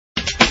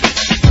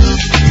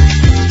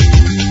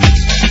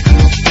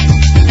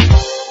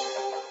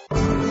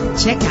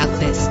Check out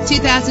this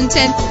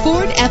 2010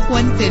 Ford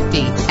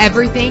F-150.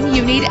 Everything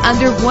you need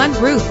under one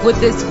roof with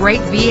this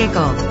great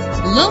vehicle.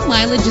 Low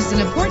mileage is an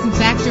important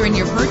factor in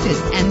your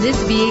purchase, and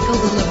this vehicle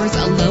delivers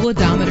a low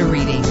odometer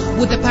reading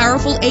with a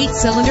powerful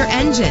 8-cylinder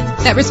engine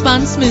that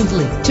responds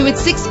smoothly to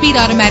its 6-speed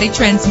automatic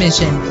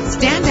transmission.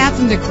 Stand out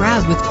from the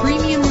crowd with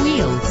premium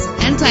wheels.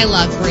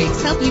 Anti-lock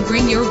brakes help you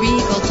bring your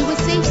vehicle to a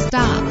safe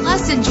stop.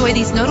 Plus, enjoy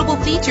these notable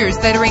features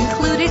that are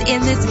included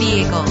in this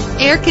vehicle: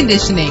 air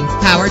conditioning,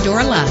 power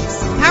door locks,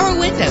 power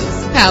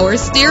windows, power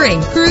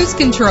steering, cruise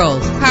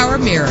control, power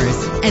mirrors,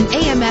 an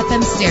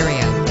AM/FM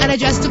stereo, an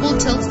adjustable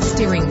tilt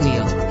steering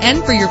wheel.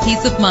 And for your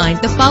peace of mind,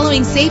 the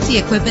following safety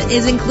equipment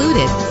is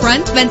included: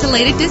 front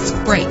ventilated disc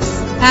brakes,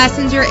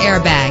 passenger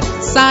airbag,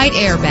 side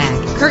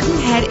airbag, curtain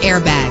head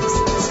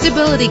airbags,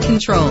 stability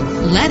control.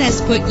 Let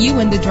us put you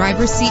in the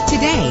driver's seat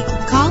today.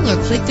 Call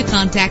or click to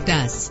contact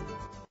us.